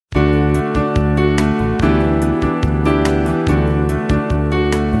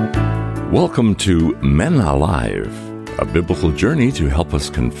Welcome to Men Alive, a biblical journey to help us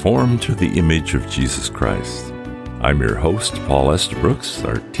conform to the image of Jesus Christ. I'm your host, Paul Estabrooks.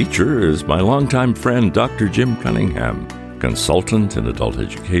 Our teacher is my longtime friend, Dr. Jim Cunningham, consultant in adult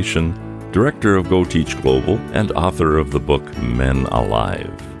education, director of Go Teach Global, and author of the book Men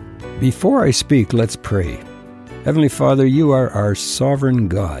Alive. Before I speak, let's pray. Heavenly Father, you are our sovereign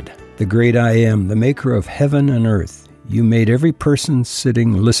God, the great I Am, the maker of heaven and earth. You made every person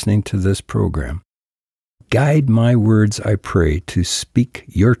sitting listening to this program. Guide my words, I pray, to speak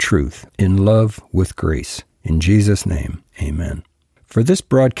your truth in love with grace. In Jesus' name, amen. For this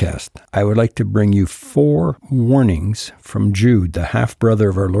broadcast, I would like to bring you 4 warnings from Jude, the half-brother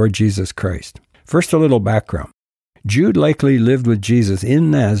of our Lord Jesus Christ. First, a little background. Jude likely lived with Jesus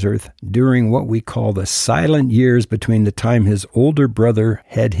in Nazareth during what we call the silent years between the time his older brother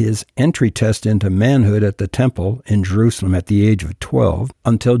had his entry test into manhood at the temple in Jerusalem at the age of 12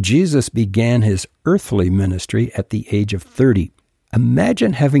 until Jesus began his earthly ministry at the age of 30.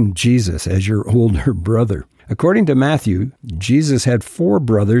 Imagine having Jesus as your older brother. According to Matthew, Jesus had 4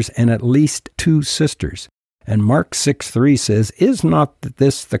 brothers and at least 2 sisters. And Mark 6:3 says, "Is not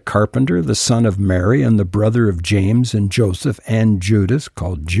this the carpenter, the son of Mary, and the brother of James and Joseph and Judas,"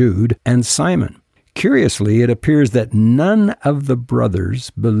 called Jude, "and Simon?" Curiously, it appears that none of the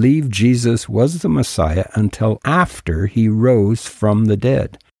brothers believed Jesus was the Messiah until after he rose from the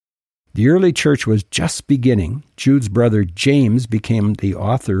dead. The early church was just beginning. Jude's brother James became the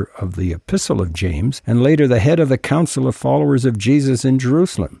author of the Epistle of James, and later the head of the council of followers of Jesus in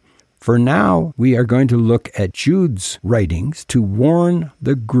Jerusalem. For now, we are going to look at Jude's writings to warn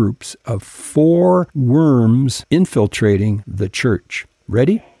the groups of 4 worms infiltrating the church.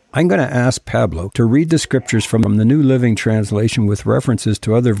 Ready? I'm going to ask Pablo to read the scriptures from the New Living Translation with references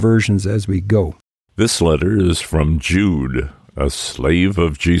to other versions as we go. This letter is from Jude, a slave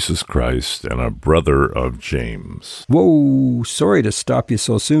of Jesus Christ and a brother of James. Whoa, sorry to stop you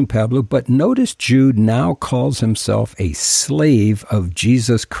so soon, Pablo, but notice Jude now calls himself a slave of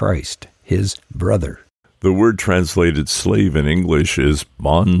Jesus Christ, his brother. The word translated slave in English is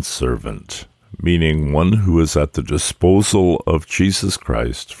bondservant, meaning one who is at the disposal of Jesus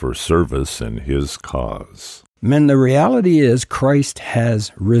Christ for service in his cause. Men, the reality is Christ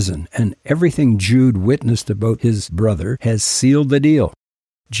has risen, and everything Jude witnessed about his brother has sealed the deal.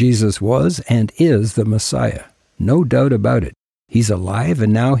 Jesus was and is the Messiah. No doubt about it. He's alive,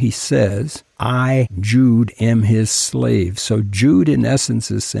 and now he says, "I, Jude, am his slave." So Jude, in essence,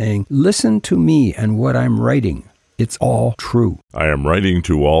 is saying, listen to me and what I'm writing. It's all true. I am writing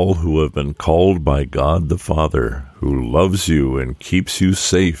to all who have been called by God the Father, who loves you and keeps you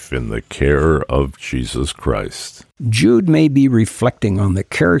safe in the care of Jesus Christ. Jude may be reflecting on the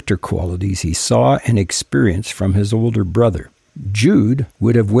character qualities he saw and experienced from his older brother. Jude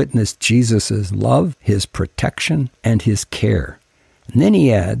would have witnessed Jesus' love, his protection, and his care. And then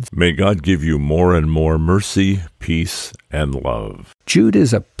he adds, "May God give you more and more mercy, peace, and love." Jude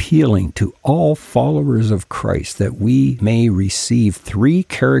is appealing to all followers of Christ that we may receive 3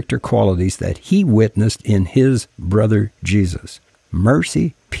 character qualities that he witnessed in his brother Jesus: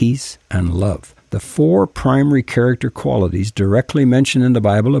 mercy, peace, and love. The 4 primary character qualities directly mentioned in the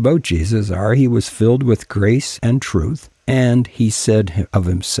Bible about Jesus are: he was filled with grace and truth, and he said of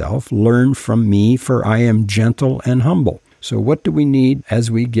himself, "Learn from me, for I am gentle and humble." So what do we need as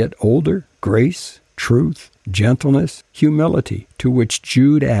we get older? Grace, truth, gentleness, humility, to which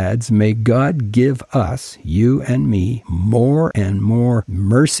Jude adds, may God give us, you and me, more and more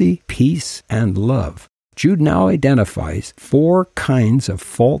mercy, peace, and love. Jude now identifies 4 kinds of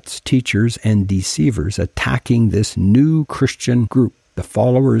false teachers and deceivers attacking this new Christian group, the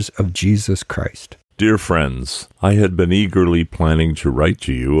followers of Jesus Christ. Dear friends, I had been eagerly planning to write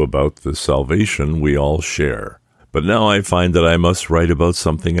to you about the salvation we all share. But now I find that I must write about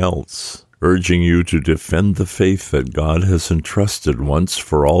something else, urging you to defend the faith that God has entrusted once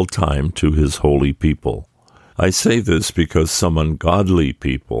for all time to his holy people. I say this because some ungodly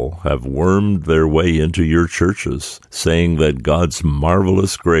people have wormed their way into your churches, saying that God's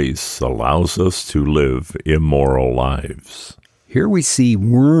marvelous grace allows us to live immoral lives. Here we see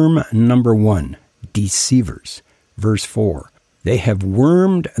worm number 1, deceivers. Verse 4. They have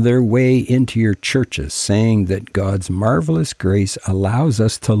wormed their way into your churches, saying that God's marvelous grace allows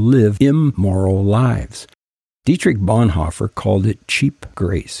us to live immoral lives. Dietrich Bonhoeffer called it cheap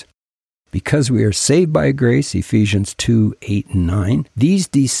grace. Because we are saved by grace, Ephesians 2:8-9, these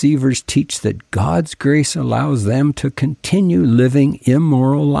deceivers teach that God's grace allows them to continue living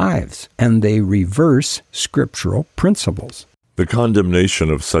immoral lives, and they reverse scriptural principles. The condemnation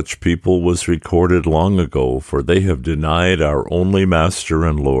of such people was recorded long ago, for they have denied our only Master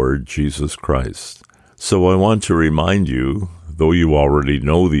and Lord, Jesus Christ. So I want to remind you, though you already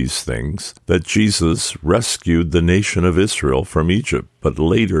know these things, that Jesus rescued the nation of Israel from Egypt, but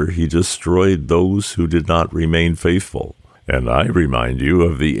later he destroyed those who did not remain faithful. And I remind you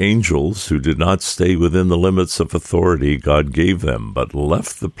of the angels who did not stay within the limits of authority God gave them, but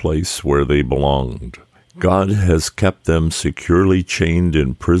left the place where they belonged. God has kept them securely chained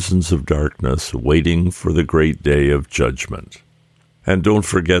in prisons of darkness, waiting for the great day of judgment. And don't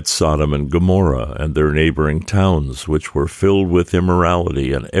forget Sodom and Gomorrah and their neighboring towns, which were filled with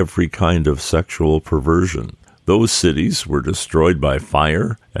immorality and every kind of sexual perversion. Those cities were destroyed by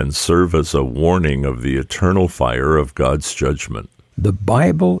fire and serve as a warning of the eternal fire of God's judgment. The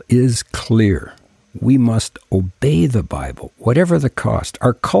Bible is clear. We must obey the Bible, whatever the cost.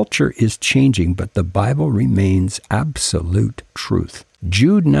 Our culture is changing, but the Bible remains absolute truth.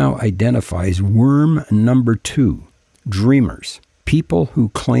 Jude now identifies worm number 2, dreamers, people who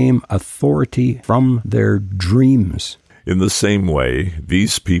claim authority from their dreams. In the same way,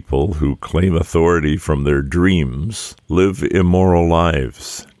 these people who claim authority from their dreams live immoral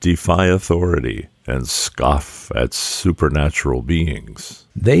lives, defy authority, and scoff at supernatural beings.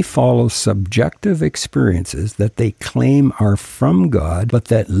 They follow subjective experiences that they claim are from God, but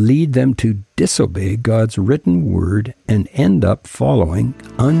that lead them to disobey God's written word and end up following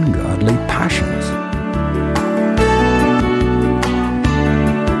ungodly passions.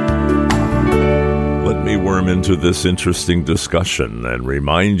 Let me worm into this interesting discussion and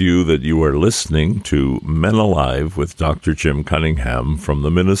remind you that you are listening to Men Alive with Dr. Jim Cunningham from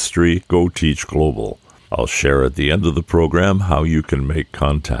the ministry Go Teach Global. I'll share at the end of the program how you can make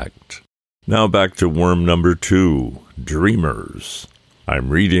contact. Now back to worm number 2, dreamers. I'm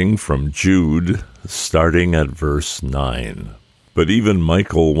reading from Jude, starting at verse 9. But even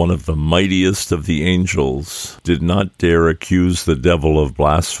Michael, one of the mightiest of the angels, did not dare accuse the devil of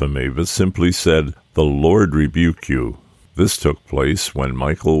blasphemy, but simply said, "The Lord rebuke you." This took place when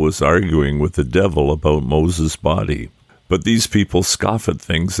Michael was arguing with the devil about Moses' body. But these people scoff at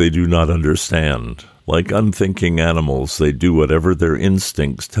things they do not understand. Like unthinking animals, they do whatever their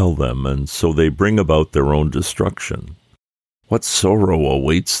instincts tell them, and so they bring about their own destruction. What sorrow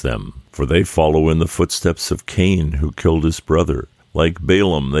awaits them, for they follow in the footsteps of Cain, who killed his brother. Like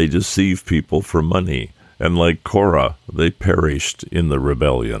Balaam, they deceive people for money, and like Korah, they perished in the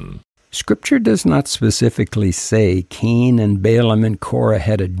rebellion. Scripture does not specifically say Cain and Balaam and Korah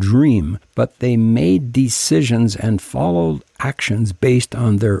had a dream, but they made decisions and followed actions based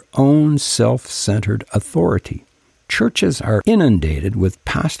on their own self-centered authority. Churches are inundated with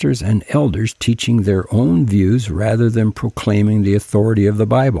pastors and elders teaching their own views rather than proclaiming the authority of the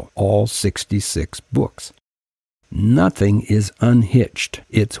Bible, all 66 books. Nothing is unhitched.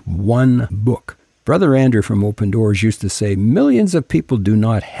 It's one book. Brother Andrew from Open Doors used to say, millions of people do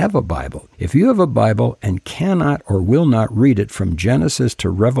not have a Bible. If you have a Bible and cannot or will not read it from Genesis to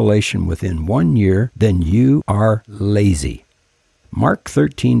Revelation within 1 year, then you are lazy. Mark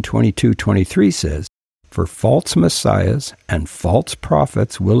 13:22-23 says, "For false messiahs and false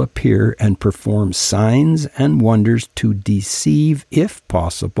prophets will appear and perform signs and wonders to deceive, if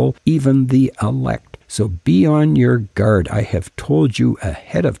possible, even the elect. So be on your guard. I have told you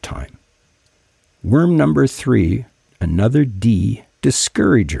ahead of time." Worm number 3, another D,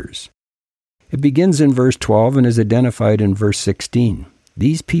 discouragers. It begins in verse 12 and is identified in verse 16.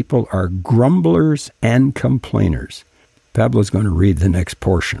 These people are grumblers and complainers. Pablo's going to read the next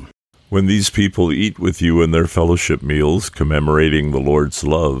portion. When these people eat with you in their fellowship meals, commemorating the Lord's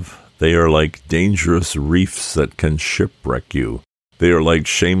love, they are like dangerous reefs that can shipwreck you. They are like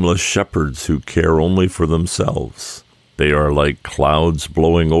shameless shepherds who care only for themselves. They are like clouds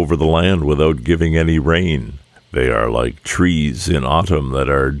blowing over the land without giving any rain. They are like trees in autumn that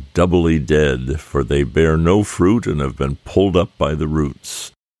are doubly dead, for they bear no fruit and have been pulled up by the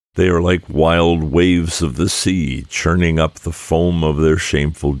roots. They are like wild waves of the sea, churning up the foam of their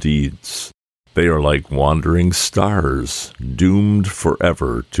shameful deeds. They are like wandering stars, doomed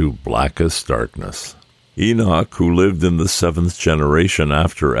forever to blackest darkness. Enoch, who lived in the 7th generation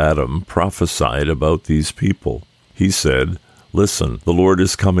after Adam, prophesied about these people. He said, "Listen, the Lord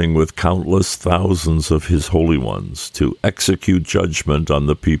is coming with countless thousands of his holy ones to execute judgment on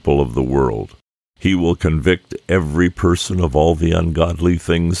the people of the world. He will convict every person of all the ungodly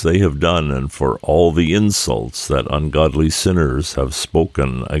things they have done and for all the insults that ungodly sinners have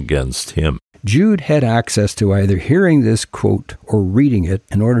spoken against him." Jude had access to either hearing this quote or reading it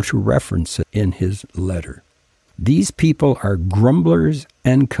in order to reference it in his letter. These people are grumblers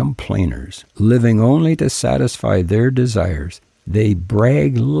and complainers, living only to satisfy their desires, They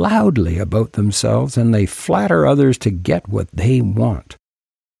brag loudly about themselves, and they flatter others to get what they want.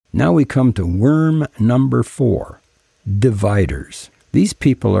 Now we come to worm number 4, dividers. These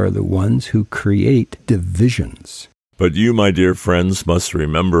people are the ones who create divisions. But you, my dear friends, must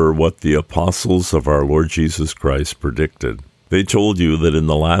remember what the apostles of our Lord Jesus Christ predicted. They told you that in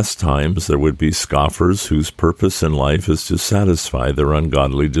the last times there would be scoffers whose purpose in life is to satisfy their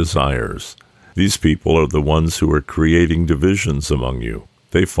ungodly desires. These people are the ones who are creating divisions among you.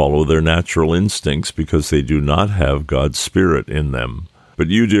 They follow their natural instincts because they do not have God's Spirit in them. But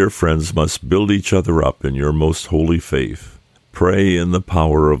you, dear friends, must build each other up in your most holy faith. Pray in the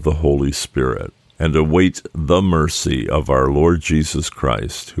power of the Holy Spirit, and await the mercy of our Lord Jesus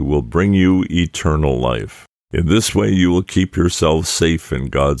Christ, who will bring you eternal life. In this way you will keep yourselves safe in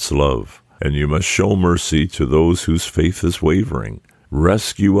God's love, and you must show mercy to those whose faith is wavering.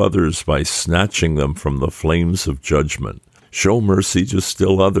 Rescue others by snatching them from the flames of judgment. Show mercy to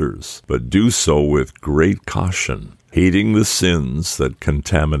still others, but do so with great caution, hating the sins that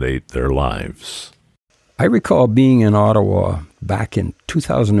contaminate their lives. I recall being in Ottawa back in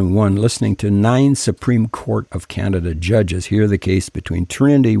 2001, listening to 9 Supreme Court of Canada judges hear the case between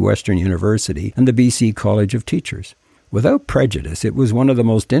Trinity Western University and the BC College of Teachers. Without prejudice, it was one of the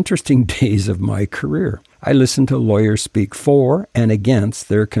most interesting days of my career. I listened to lawyers speak for and against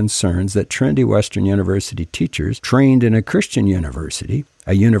their concerns that Trinity Western University teachers trained in a Christian university,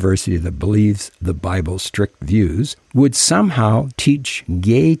 a university that believes the Bible's strict views, would somehow teach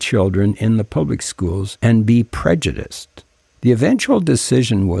gay children in the public schools and be prejudiced. The eventual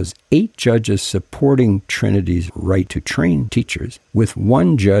decision was 8 judges supporting Trinity's right to train teachers, with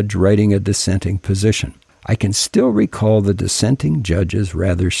 1 judge writing a dissenting position. I can still recall the dissenting judge's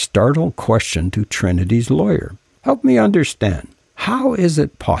rather startled question to Trinity's lawyer. Help me understand. How is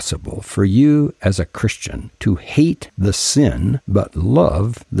it possible for you as a Christian to hate the sin but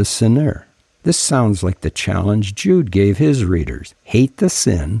love the sinner? This sounds like the challenge Jude gave his readers. Hate the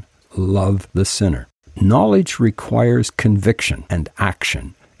sin, love the sinner. Knowledge requires conviction and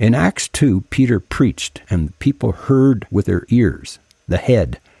action. In Acts 2, Peter preached, and the people heard with their ears, the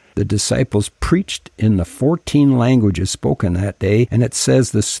head. The disciples preached in the 14 languages spoken that day, and it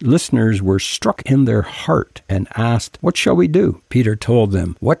says the listeners were struck in their heart and asked, "What shall we do?" Peter told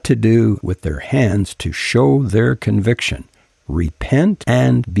them what to do with their hands to show their conviction. Repent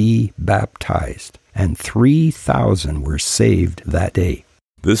and be baptized. And 3,000 were saved that day.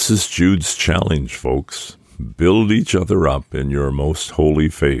 This is Jude's challenge, folks. Build each other up in your most holy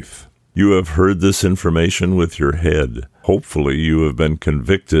faith. You have heard this information with your head. Hopefully you have been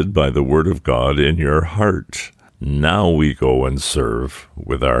convicted by the Word of God in your heart. Now we go and serve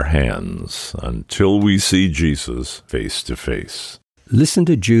with our hands until we see Jesus face to face. Listen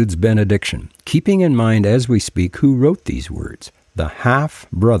to Jude's benediction, keeping in mind as we speak who wrote these words. The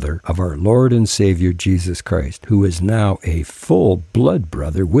half-brother of our Lord and Savior Jesus Christ, who is now a full-blood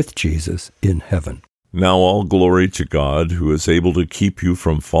brother with Jesus in heaven. Now all glory to God, who is able to keep you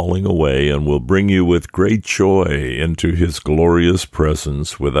from falling away and will bring you with great joy into his glorious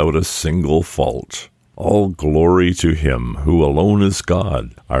presence without a single fault. All glory to him who alone is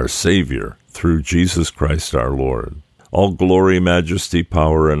God, our Savior, through Jesus Christ our Lord. All glory, majesty,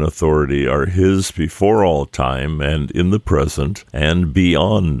 power, and authority are his before all time and in the present and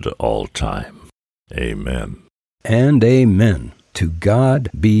beyond all time. Amen. And amen. To God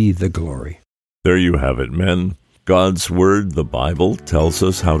be the glory. There you have it, men. God's Word, the Bible, tells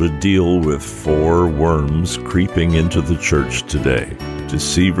us how to deal with 4 worms creeping into the church today.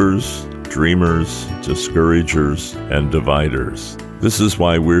 Deceivers, dreamers, discouragers, and dividers. This is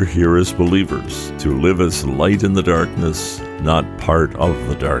why we're here as believers, to live as light in the darkness, not part of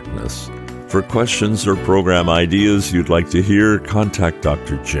the darkness. For questions or program ideas you'd like to hear, contact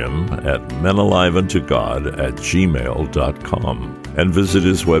Dr. Jim at menaliveuntogod@gmail.com and visit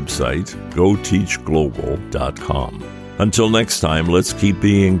his website, goteachglobal.com. Until next time, let's keep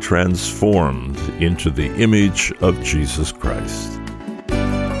being transformed into the image of Jesus Christ.